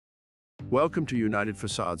Welcome to United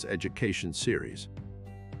Facades Education Series.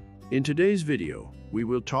 In today's video, we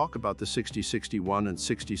will talk about the 6061 and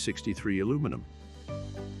 6063 aluminum.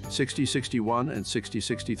 6061 and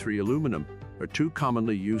 6063 aluminum are two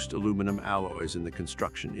commonly used aluminum alloys in the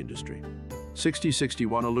construction industry.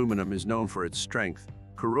 6061 aluminum is known for its strength,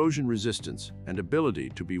 corrosion resistance, and ability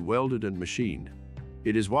to be welded and machined.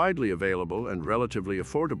 It is widely available and relatively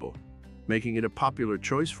affordable, making it a popular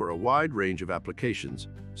choice for a wide range of applications,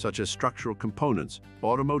 such as structural components,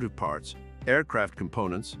 automotive parts, aircraft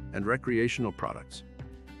components, and recreational products.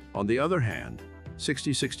 On the other hand,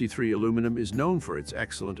 6063 aluminum is known for its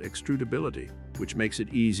excellent extrudability, which makes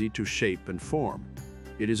it easy to shape and form.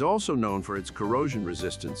 It is also known for its corrosion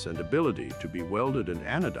resistance and ability to be welded and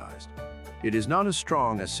anodized. It is not as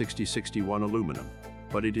strong as 6061 aluminum,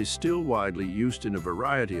 but it is still widely used in a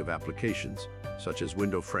variety of applications, such as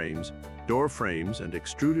window frames, door frames, and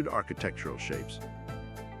extruded architectural shapes.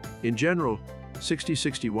 In general,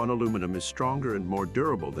 6061 aluminum is stronger and more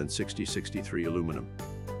durable than 6063 aluminum,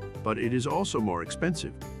 but it is also more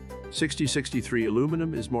expensive. 6063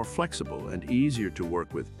 aluminum is more flexible and easier to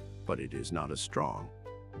work with, but it is not as strong.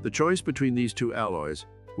 The choice between these two alloys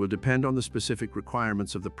will depend on the specific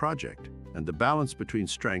requirements of the project and the balance between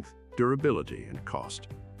strength, durability, and cost.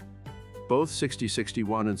 Both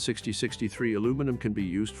 6061 and 6063 aluminum can be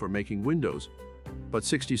used for making windows, but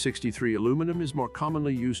 6063 aluminum is more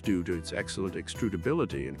commonly used due to its excellent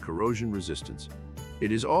extrudability and corrosion resistance.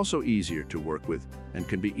 It is also easier to work with and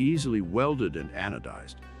can be easily welded and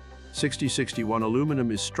anodized. 6061 aluminum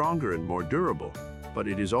is stronger and more durable, but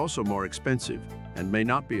it is also more expensive and may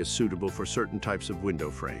not be as suitable for certain types of window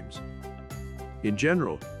frames. In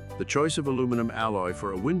general, the choice of aluminum alloy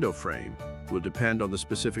for a window frame will depend on the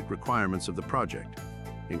specific requirements of the project,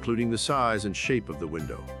 including the size and shape of the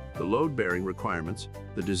window, the load-bearing requirements,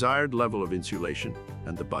 the desired level of insulation,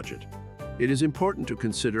 and the budget. It is important to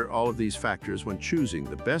consider all of these factors when choosing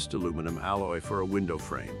the best aluminum alloy for a window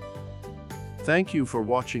frame. Thank you for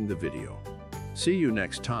watching the video. See you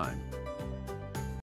next time.